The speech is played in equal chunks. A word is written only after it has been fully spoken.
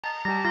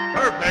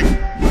Perfect.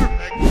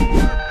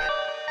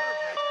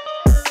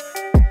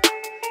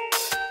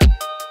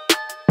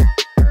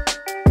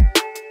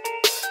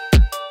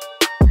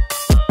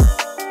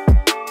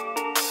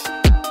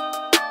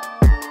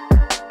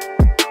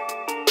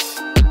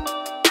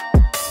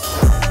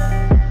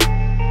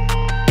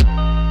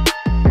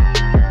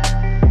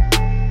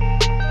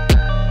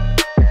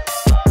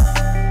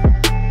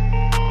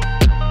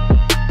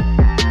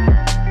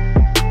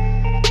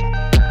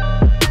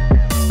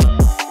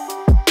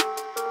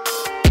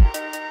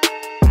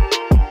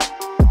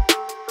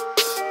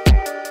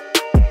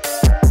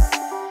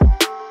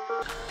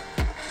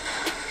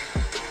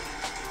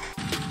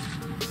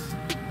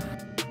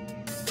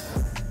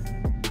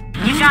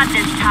 Got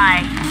this,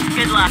 Ty.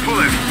 Good luck. Pull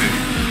it.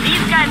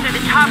 These guys are the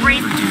top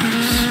race.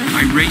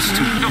 I race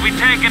to. You'll be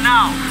taken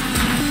out.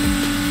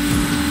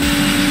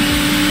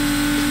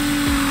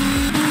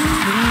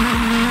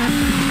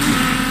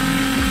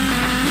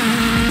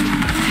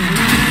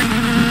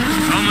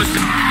 Almost.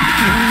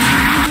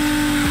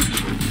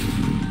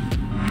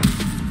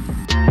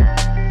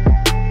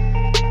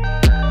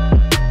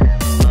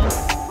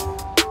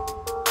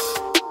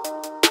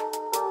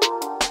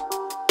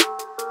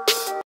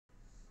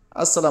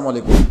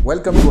 Assalamualaikum.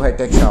 Welcome to High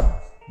Tech Shop.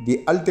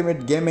 The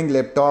ultimate gaming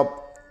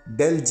laptop,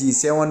 Dell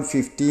G7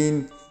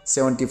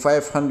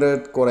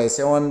 Core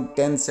i7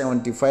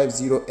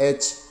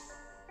 10750H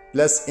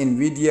plus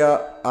NVIDIA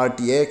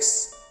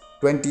RTX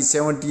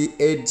 2070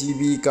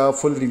 8GB का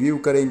full review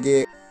करेंगे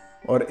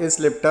और इस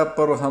laptop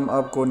पर हम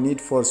आपको need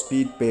for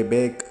speed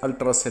payback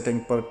ultra setting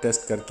पर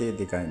test करके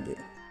दिखाएंगे.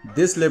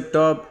 This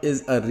laptop is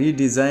a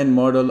redesigned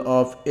model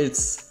of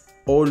its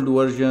old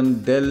version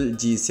Dell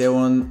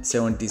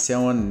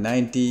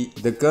G7-7790.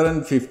 The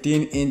current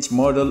 15-inch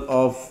model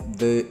of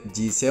the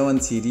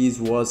G7 series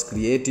was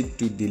created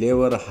to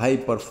deliver high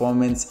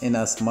performance in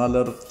a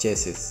smaller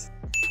chassis.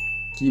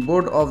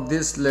 Keyboard of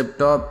this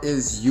laptop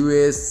is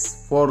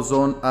US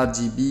 4-zone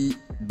RGB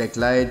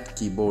backlight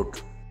keyboard.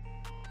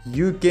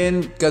 You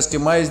can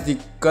customize the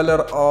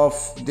color of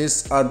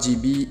this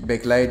RGB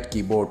backlight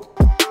keyboard.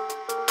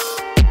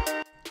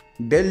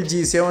 Dell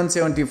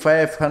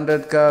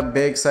G7 का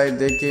back side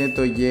देखें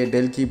तो ये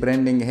del की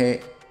branding है.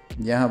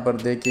 यहाँ पर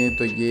देखें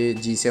तो ये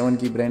G7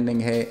 की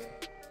ब्रांडिंग है.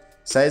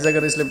 साइज़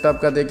अगर इस लैपटॉप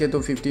का देखें तो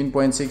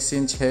 15.6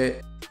 इंच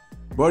है.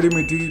 Body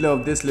material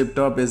of this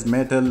laptop is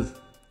metal.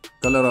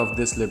 Colour of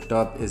this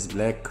laptop is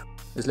black.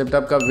 इस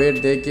लैपटॉप का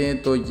वेट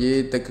देखें तो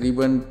ये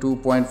तकरीबन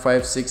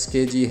 2.56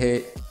 kg है.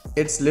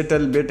 It's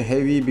little bit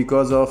heavy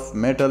because of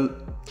metal.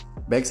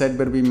 Back side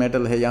पर भी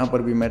मेटल है, यहाँ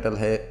पर भी मेटल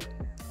है.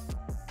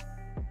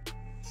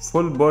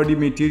 Full body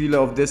material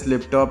of this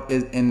laptop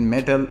is in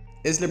metal.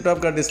 इस लैपटॉप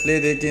का डिस्प्ले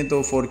देखें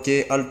तो 4K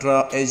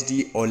ultra HD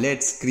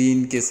OLED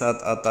screen के साथ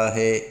आता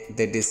है.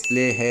 The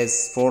display has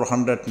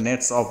 400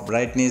 nits of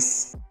brightness.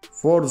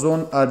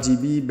 4-zone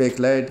RGB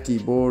backlight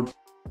keyboard.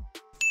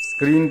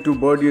 Screen to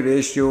body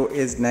ratio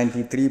is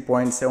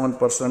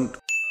 93.7%.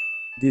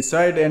 The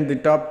side and the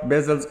top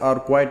bezels are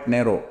quite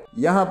narrow.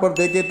 यहाँ पर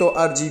देखें तो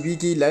RGB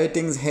की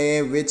lightings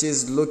है which is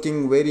looking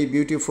very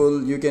beautiful.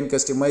 You can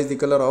customize the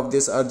color of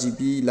this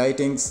RGB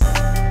lightings.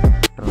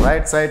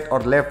 Right side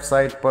और left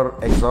side पर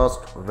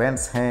exhaust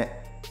vents हैं.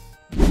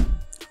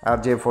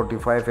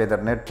 RJ45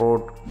 Ethernet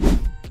port.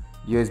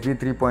 USB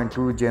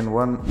 3.2 Gen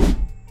 1.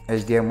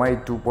 HDMI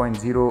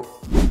 2.0.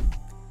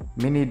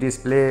 Mini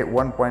display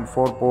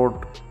 1.4 port.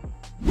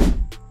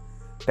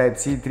 Type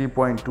C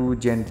 3.2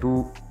 Gen 2.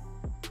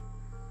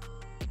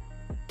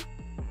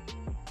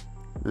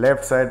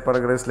 Left side पर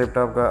अगर इस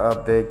laptop का आप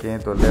देखें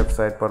तो लेफ्ट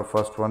साइड पर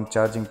first one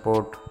charging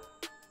port,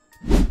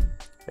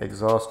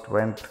 exhaust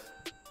went,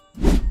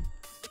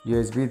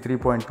 USB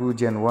 3.2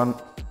 Gen 1,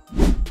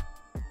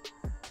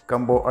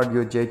 combo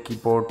audio Jack की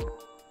पोर्ट.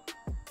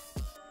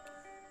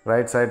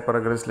 राइट साइड पर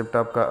अगर इस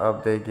लैपटॉप का आप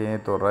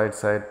देखें तो राइट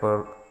साइड पर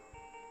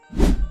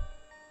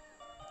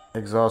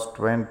exhaust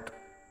went,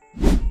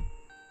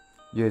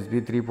 USB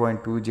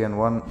 3.2 Gen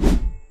 1,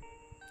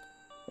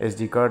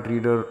 SD card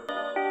reader.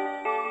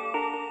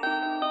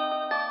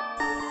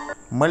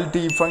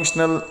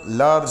 Multifunctional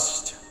large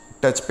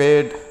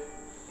touchpad.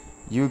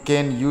 You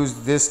can use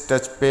this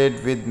touchpad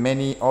with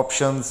many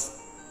options.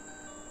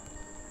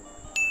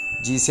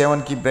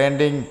 G7 की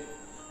branding,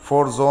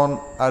 4-zone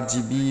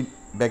RGB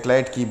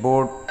backlight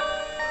keyboard.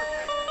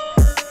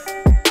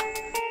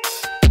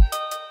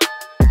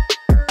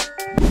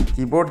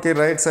 Keyboard के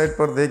राइट साइड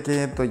पर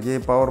देखें तो ये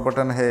पावर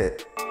बटन है.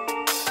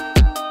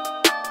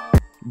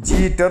 G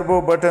turbo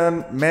button.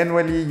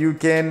 Manually you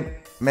can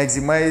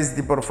maximize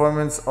the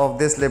performance of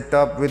this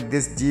laptop with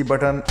this G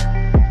button.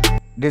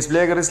 Display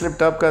अगर इस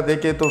laptop का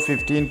देखें तो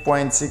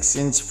 15.6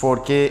 inch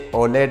 4K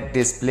OLED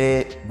display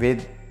with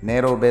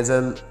narrow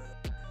bezel.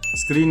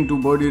 Screen to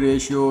body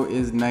ratio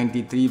is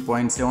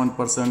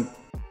 93.7%.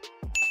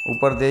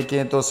 ऊपर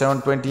देखें तो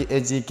 720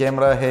 HD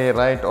camera है.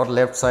 Right और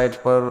लेफ्ट साइड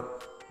पर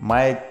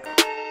mic.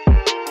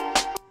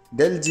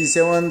 Dell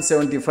G7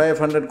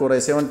 Core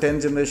i7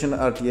 10th generation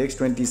RTX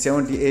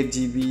 2070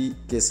 8GB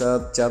के साथ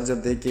चार्जर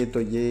देखें तो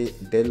ये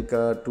डेल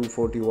का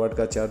 240 वाट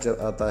का चार्जर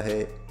आता है.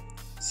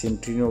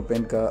 सिंट्रिनो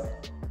पेन का,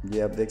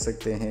 ये आप देख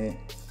सकते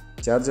हैं।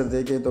 चार्जर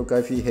देखें तो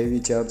काफ़ी हैवी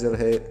चार्जर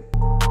है।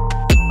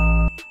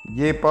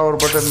 ये पावर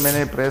बटन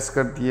मैंने प्रेस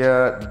कर दिया।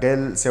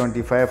 डेल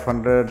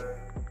 7500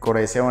 Core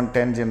i7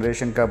 10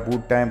 जनरेशन का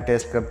बूट टाइम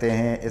टेस्ट करते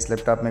हैं। इस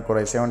लैपटॉप में Core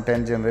i7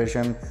 10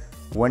 generation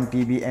 1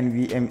 TB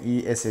NVMe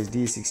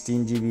SSD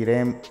 16 GB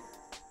RAM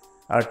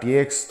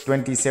RTX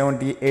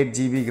 2070 8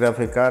 GB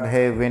graphic card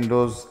है।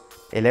 विंडोज़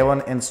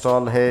 11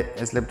 इंस्टॉल है।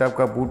 इस लैपटॉप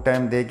का बूट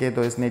टाइम देखें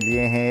तो इसने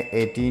लिए हैं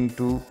 18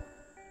 to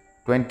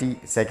 20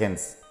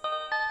 सेकेंड्स।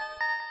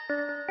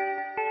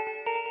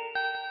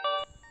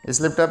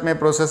 इस लैपटॉप में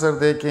प्रोसेसर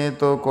देखें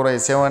तो Core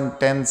i7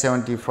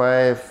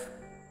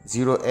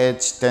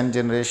 10750H 10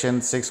 generation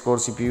 6 core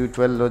CPU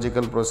 12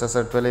 logical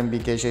processor 12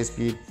 MB cache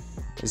speed.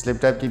 इस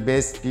लैपटॉप की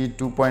base speed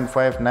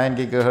 2.59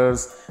 GHz,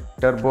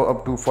 turbo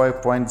up to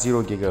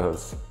 5.0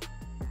 GHz।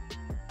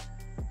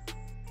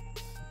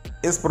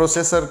 इस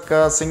प्रोसेसर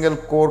का सिंगल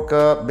कोर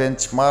का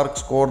बेंचमार्क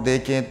स्कोर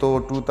देखें तो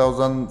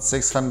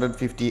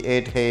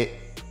 2658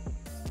 है।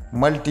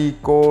 मल्टी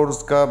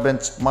कोर्स का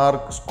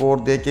बेंचमार्क स्कोर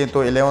देखें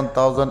तो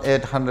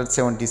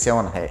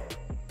 11877 है।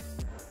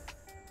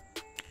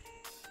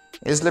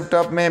 इस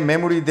लैपटॉप में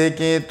मेमोरी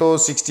देखें तो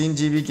 16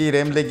 GB की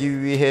रैम लगी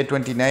हुई है,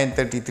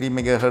 2933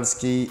 MHz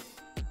की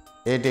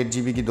 8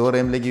 GB की 2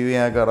 रैम लगी हुई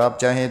है। अगर आप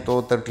चाहें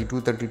तो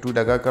 32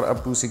 लगाकर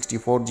अप टू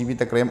 64 GB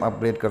तक रैम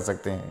अपग्रेड कर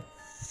सकते हैं।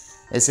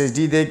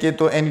 SSD देखें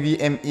तो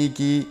NVMe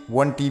की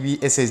 1 TB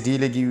SSD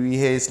लगी हुई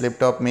है इस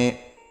लैपटॉप में।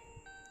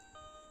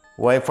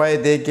 वाईफाई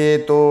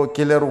देखें तो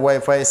killer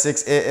wifi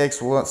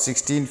 6AX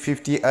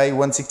 1650i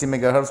 160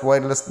 MHz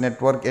wireless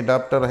network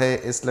adapter है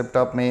इस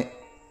लैपटॉप में।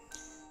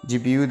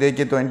 GPU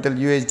देखें तो Intel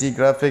UHD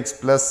graphics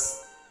plus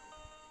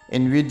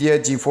NVIDIA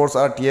GeForce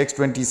RTX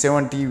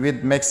 2070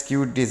 with max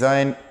Q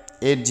design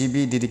 8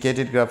 GB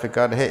dedicated graphic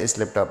card है इस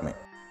लैपटॉप में।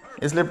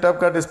 इस लैपटॉप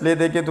का डिस्प्ले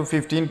देखें तो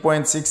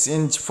 15.6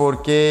 इंच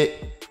 4K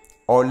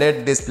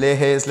OLED डिस्प्ले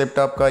है इस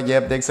लैपटॉप का। ये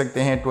आप देख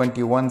सकते हैं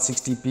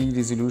 2160p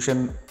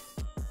resolution.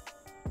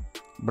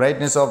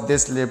 Brightness of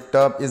this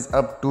laptop is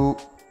up to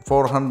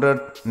 400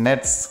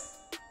 nits.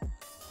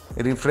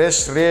 Refresh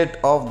rate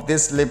of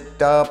this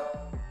laptop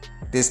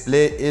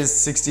display is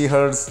 60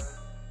 Hz.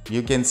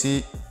 You can see.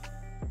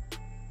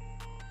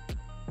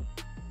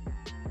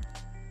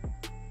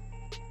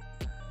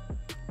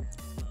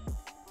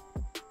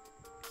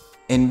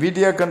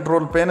 NVIDIA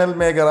control panel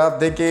में अगर आप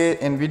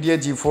देखें NVIDIA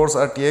GeForce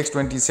RTX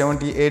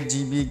 2070 8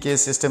 GB के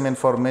सिस्टम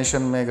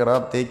इंफॉर्मेशन में अगर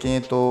आप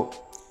देखें तो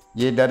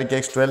ये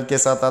DirectX 12 के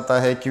साथ आता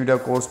है। CUDA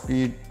कोर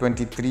स्पीड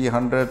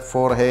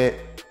 2304 है।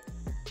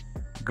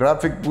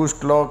 ग्राफिक बूस्ट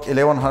क्लॉक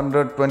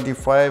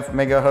 1125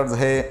 MHz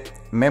है।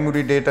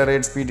 Memory data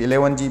rate speed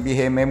 11 GB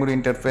है। मेमोरी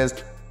इंटरफेस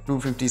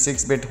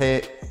 256 बिट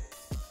है।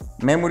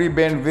 मेमोरी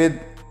बैंडविड्थ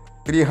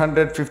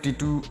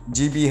 352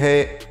 GB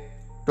है।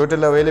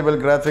 टोटल अवेलेबल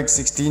ग्राफिक्स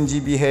 16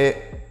 GB है।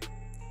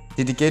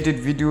 डेडिकेटेड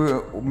वीडियो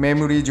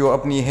मेमोरी जो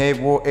अपनी है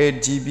वो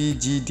 8 GB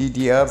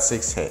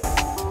GDDR6 है।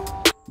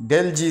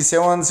 डेल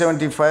G7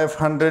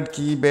 7500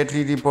 की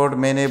बैटरी रिपोर्ट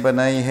मैंने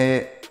बनाई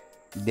है।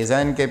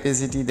 डिज़ाइन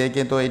कैपेसिटी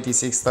देखें तो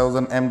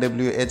 86,000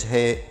 mAh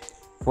है।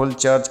 फुल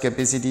चार्ज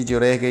कैपेसिटी जो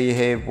रह गई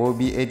है वो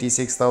भी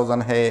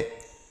 86,000 है।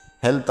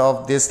 Health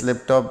of this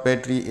laptop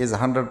battery is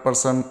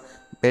 100%।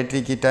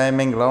 Battery की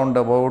टाइमिंग राउंड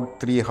अबाउट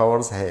 3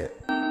 आवर्स है।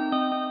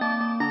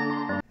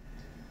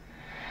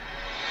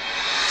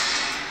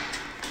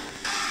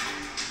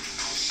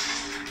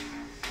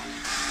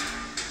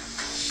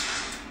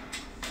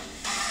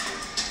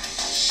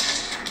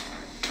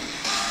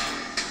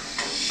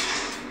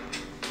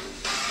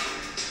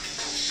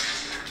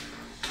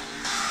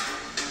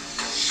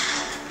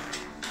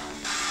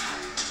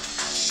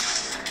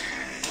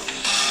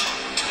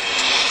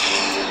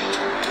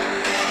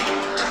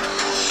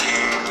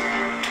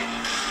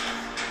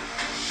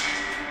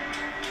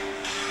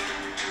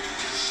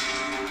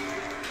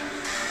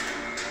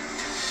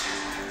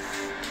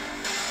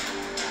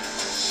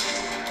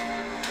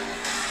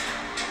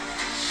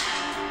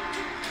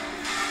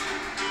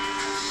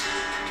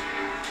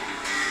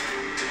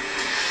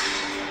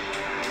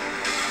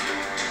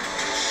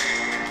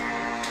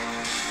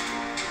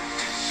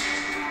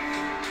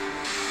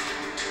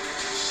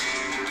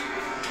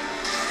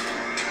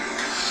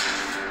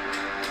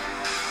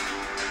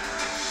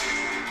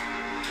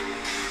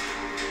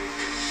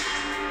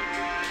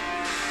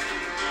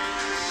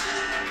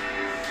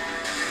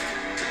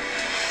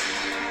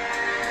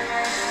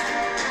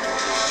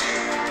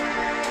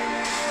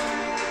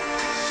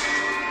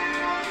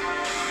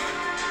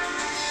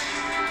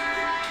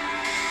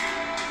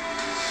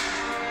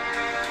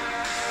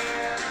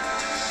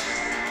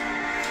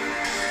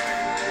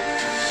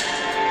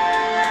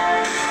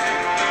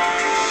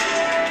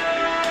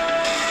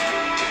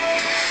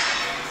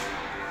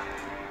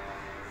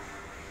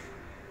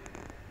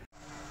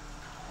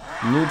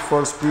 नीड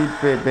फॉर स्पीड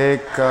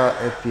पेबैक का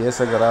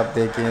FPS अगर आप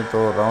देखें तो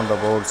राउंड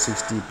अबाउट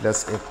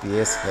 60+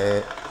 FPS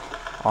है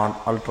on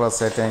ultra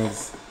settings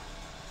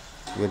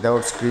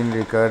without screen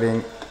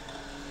recording.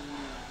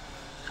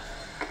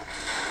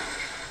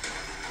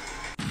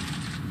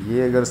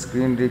 ये अगर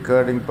स्क्रीन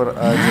रिकॉर्डिंग पर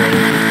आ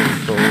जाए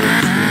तो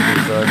स्क्रीन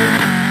रिकॉर्डिंग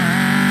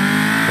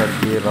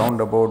करके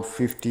राउंड अबाउट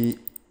 50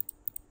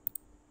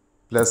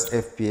 प्लस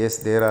FPS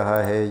दे रहा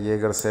है। ये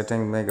अगर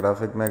सेटिंग में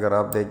ग्राफिक में अगर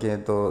आप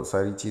देखें तो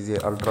सारी चीज़ें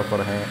अल्ट्रा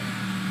पर हैं।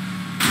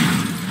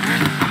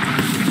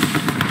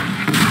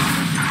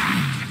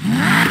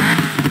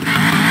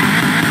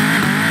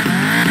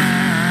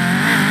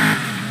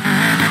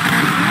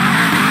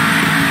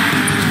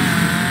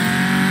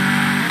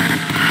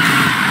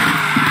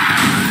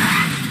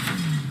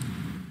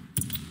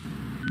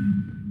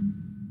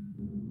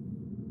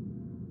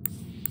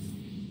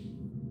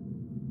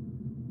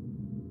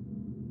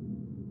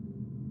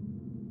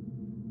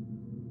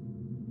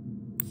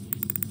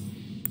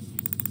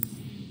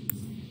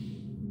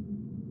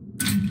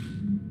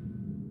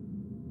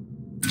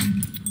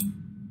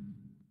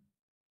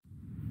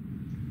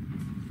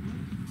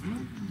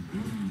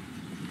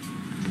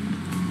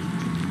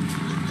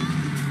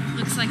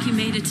 Looks like you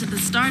made it to the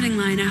starting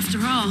line after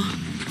all.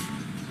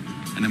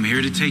 And I'm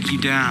here to take you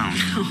down.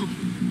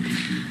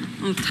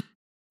 Oh,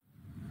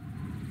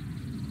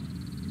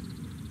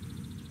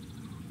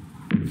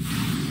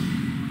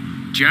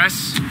 Jess,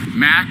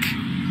 Mac,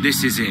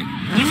 this is it.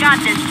 You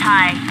got this,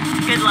 Ty.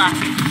 Good luck.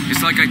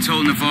 It's like I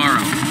told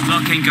Navarro.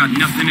 Luck ain't got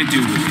nothing to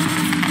do with it.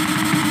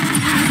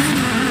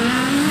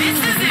 this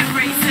is it,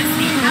 racist.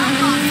 The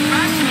Outlaws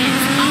Rush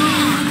is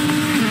on.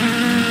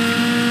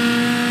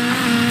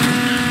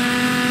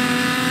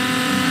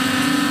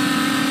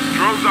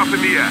 Drone's up in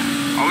the air.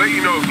 I'll let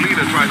you know if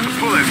Lena tries to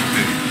pull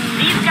anything.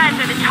 These guys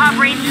are the top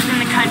racers in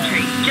the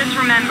country. Just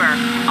remember,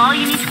 all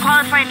you need to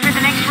qualify for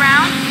the next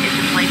round is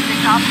to place the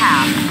top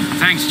half.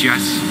 Thanks,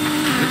 Jess.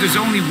 But there's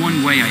only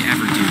one way I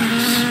ever do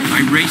this.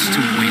 I race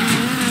to win.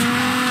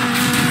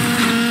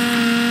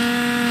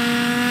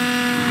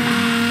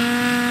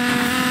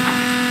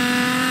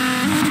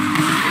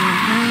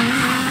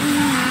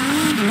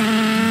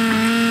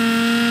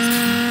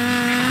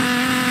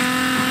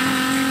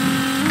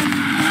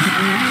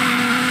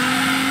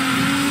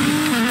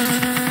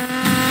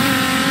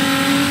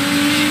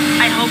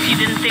 You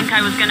didn't think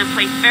I was gonna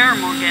play fair,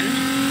 Morgan.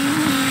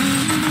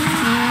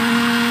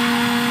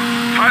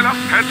 Tyler,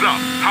 heads up.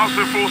 House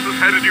enforcers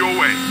headed your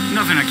way.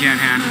 Nothing I can't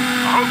handle.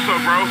 I hope so,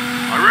 bro.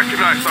 I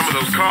recognize some of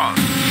those cars.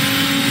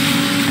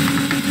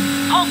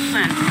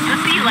 Holtzman,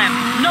 Vasilem,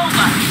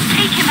 Nova,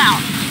 take him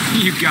out.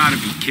 You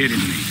gotta be kidding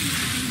me.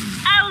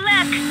 Oh,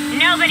 look,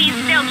 nobody's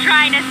still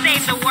trying to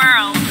save the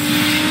world.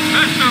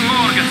 Mr.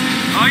 Morgan,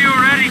 are you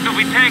ready to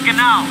be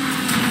taken out?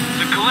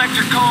 The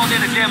collector called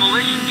in a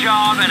demolition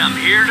job and I'm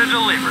here to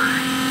deliver.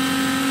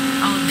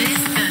 Oh, this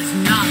does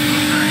not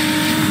look good.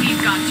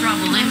 We've got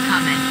trouble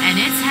incoming, and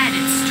it's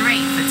headed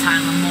straight for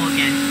Tyler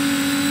Morgan.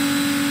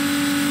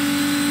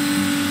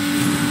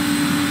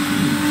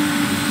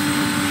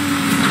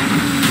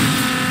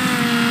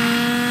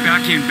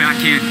 Back in, back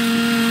in.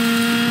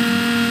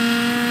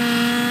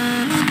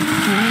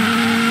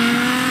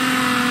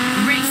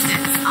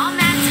 Racist. On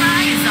that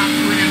tie is off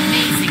to an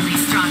amazingly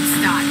strong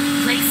start,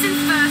 placing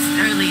first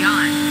early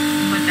on.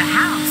 But the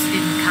house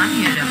didn't come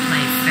here to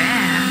play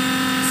fair.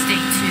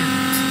 Stay tuned.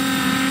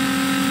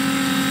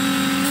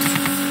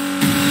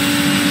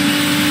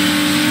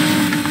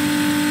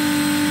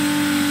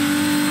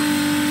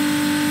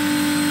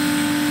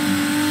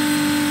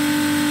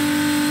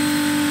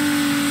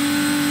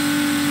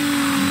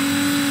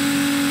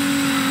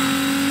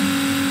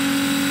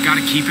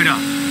 Gotta keep it up.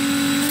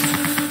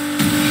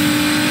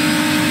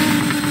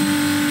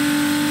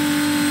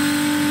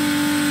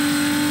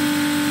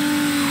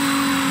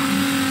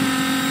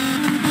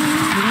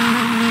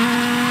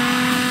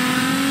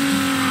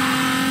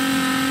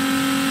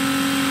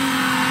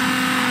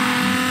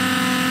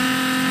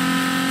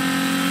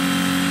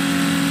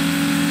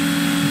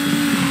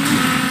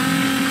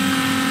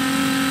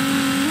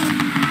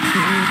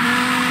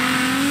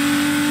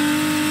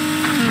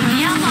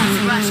 The Outlaws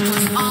Rush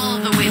goes all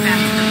the way back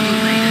to the Blue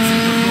Raiders of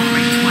the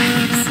Roaring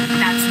 20s.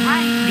 That's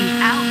right, the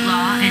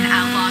Outlaw and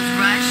Outlaws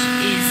Rush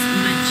is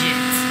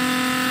legit.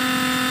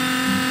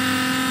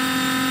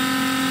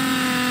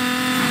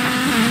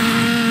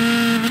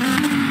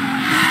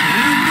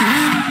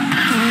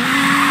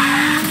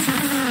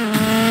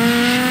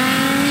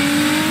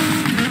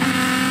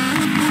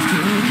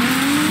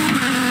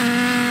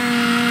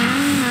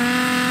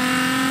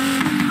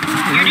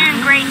 You're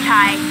doing great,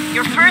 Ty.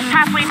 You're first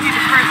halfway through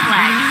the first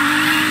leg.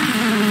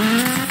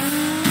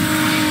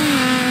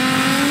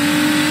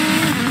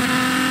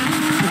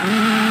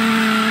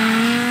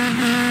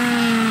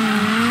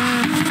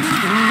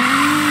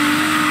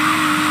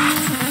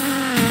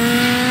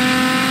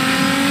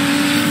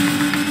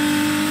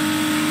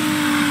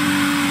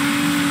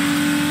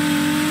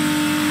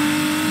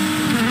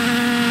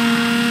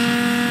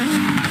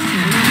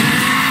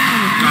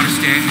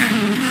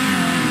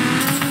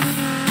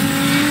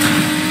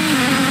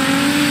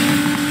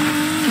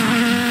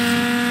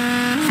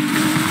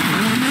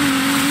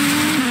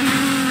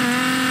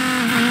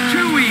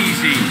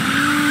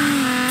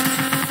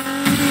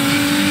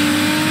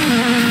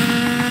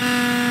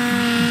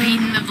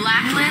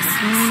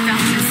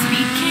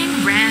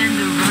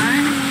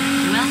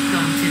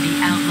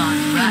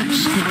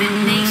 to the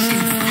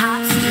nation's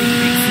top street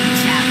racing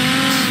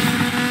challenge.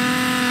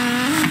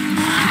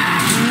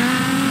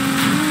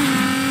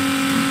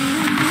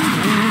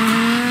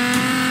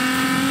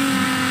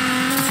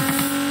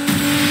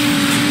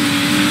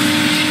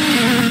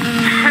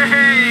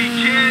 Hey,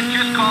 kid,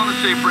 just calling to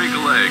say break a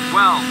leg.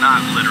 Well,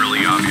 not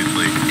literally,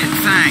 obviously.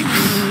 Thanks.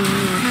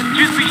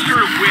 Just be sure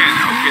to win,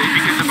 okay?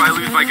 Because if I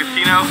lose my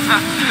casino,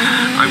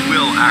 I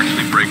will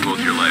actually break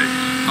both your legs.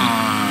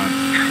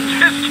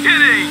 Just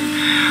kidding!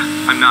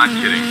 I'm not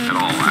kidding at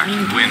all,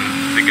 actually. Win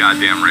the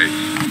goddamn race.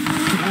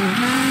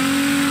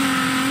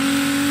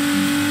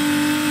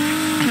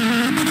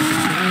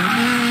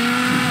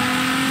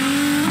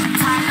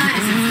 Tyler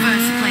is in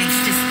first place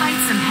despite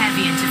some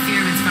heavy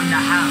interference from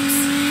the house.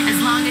 As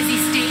long as he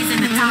stays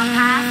in the top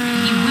half,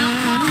 he will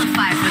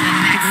qualify for the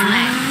next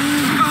leg.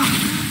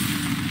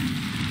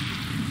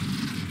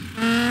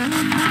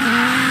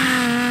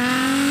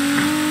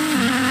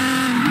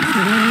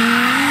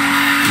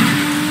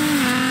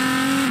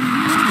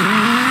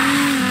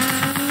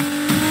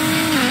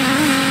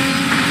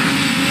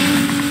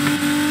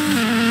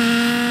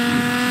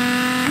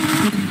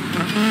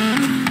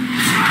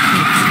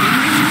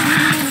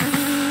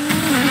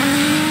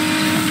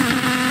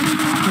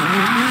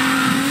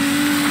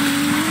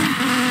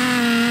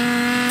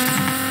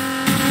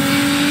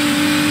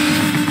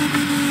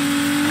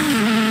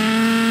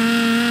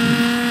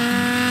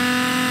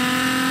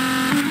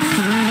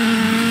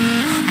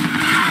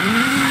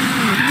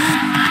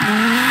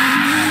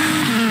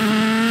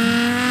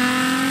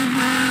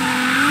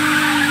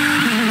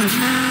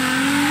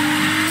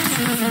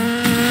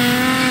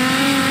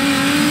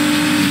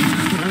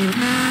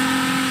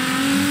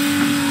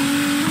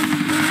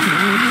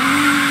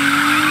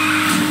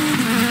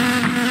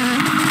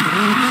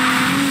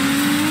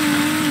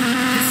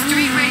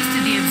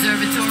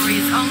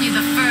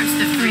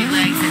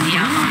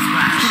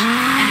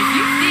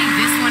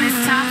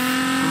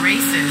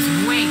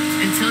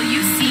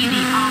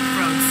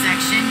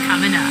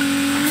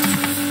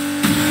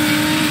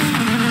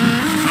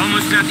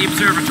 At the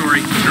observatory.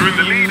 You're in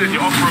the lead and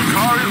your off-road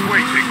car is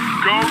waiting.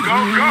 Go, go,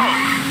 go!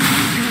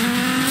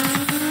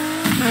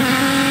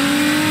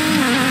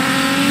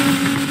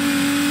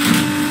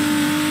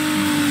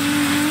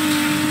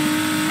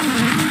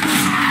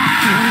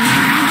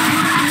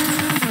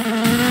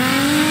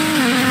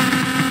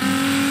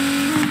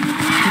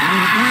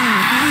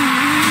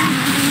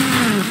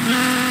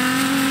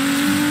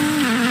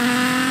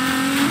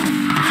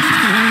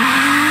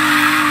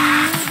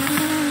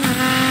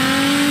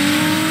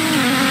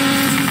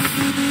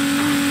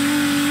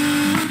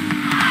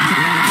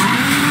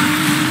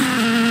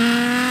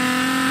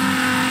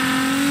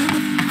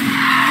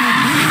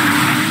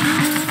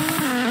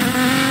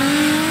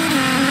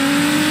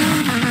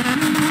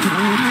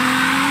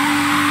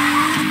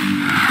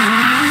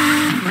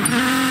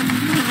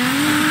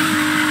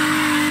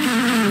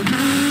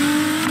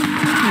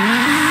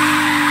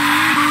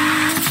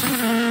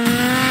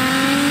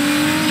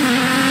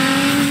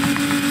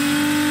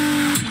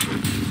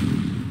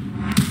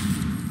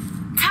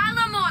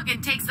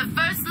 Takes the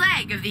first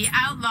leg of the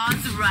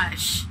Outlaws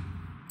Rush.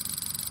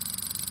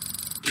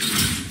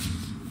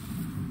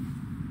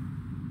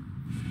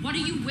 What are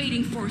you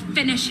waiting for?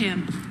 Finish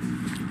him.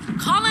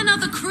 Call in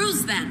other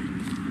crews then.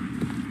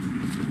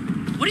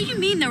 What do you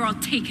mean they're all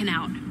taken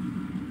out?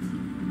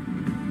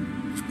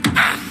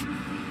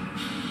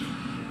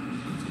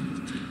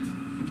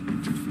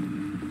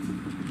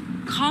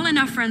 Call in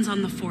our friends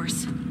on the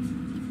force.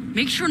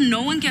 Make sure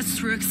no one gets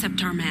through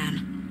except our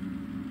man.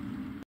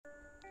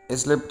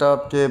 इस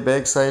laptop के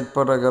back side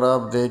पर अगर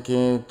आप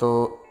देखें तो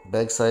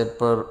back side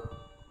पर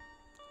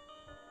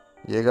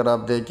ये अगर आप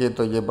देखें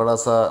तो ये बड़ा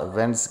सा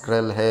वेंट्स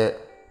ग्रिल है।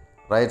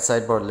 राइट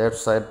साइड पर लेफ़्ट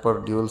साइड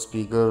पर ड्यूल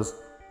स्पीकर्स।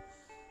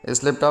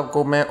 इस लैपटॉप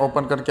को मैं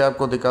ओपन करके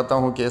आपको दिखाता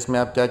हूँ कि इसमें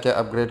आप क्या क्या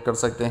अपग्रेड कर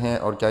सकते हैं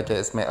और क्या क्या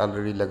इसमें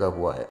ऑलरेडी लगा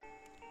हुआ है।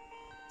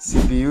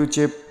 CPU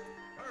chip,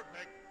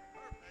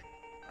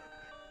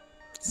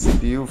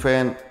 CPU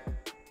fan,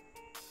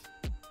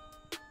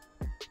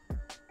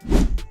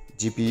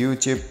 GPU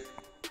chip,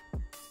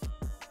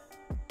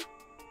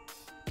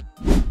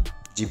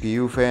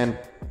 GPU fan,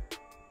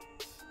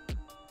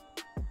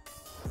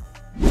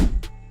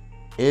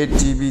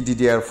 8GB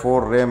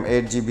DDR4 RAM,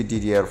 8GB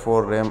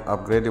DDR4 RAM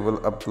upgradable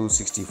up to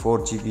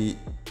 64GB,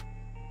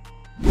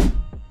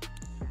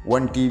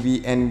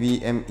 1TB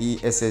NVMe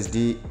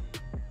SSD,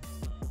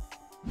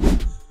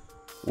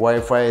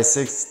 Wi-Fi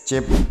 6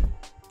 chip,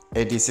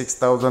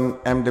 86,000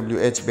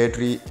 mAh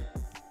battery,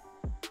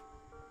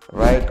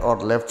 right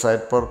और left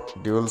side पर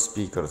dual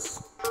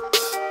speakers।